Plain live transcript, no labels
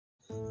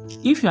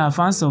If you are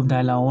fans of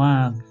Diala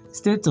Wang,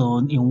 stay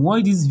tuned and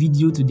watch this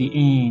video to the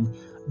end.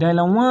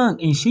 Diala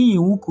Wang and Shen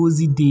Yue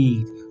cozy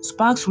date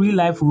sparks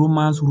real-life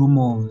romance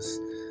rumors.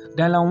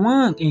 Diala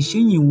Wang and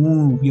Shen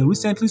Yue were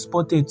recently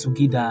spotted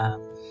together,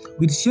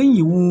 with Shen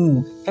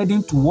Yue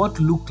heading to what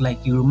looked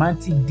like a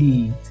romantic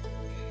date.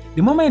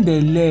 The moment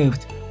they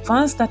left,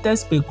 fans started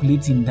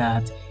speculating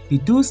that the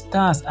two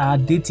stars are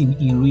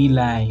dating in real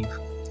life.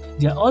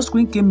 Their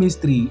off-screen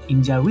chemistry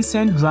in their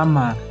recent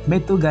drama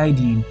Method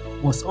Guiding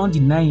was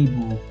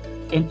undeniable,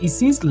 and it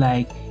seems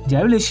like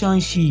their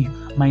relationship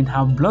might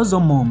have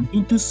blossomed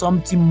into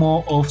something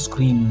more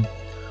off-screen.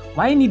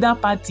 While neither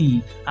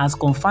party has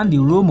confirmed the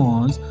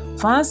rumors,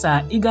 fans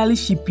are eagerly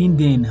shipping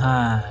them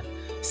hard.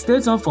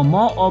 Stay tuned for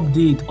more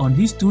updates on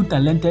these two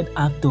talented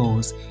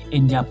actors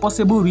and their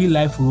possible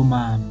real-life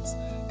romance.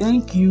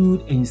 Thank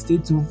you and stay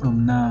tuned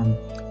from now.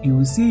 We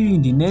will see you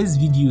in the next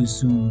video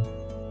soon.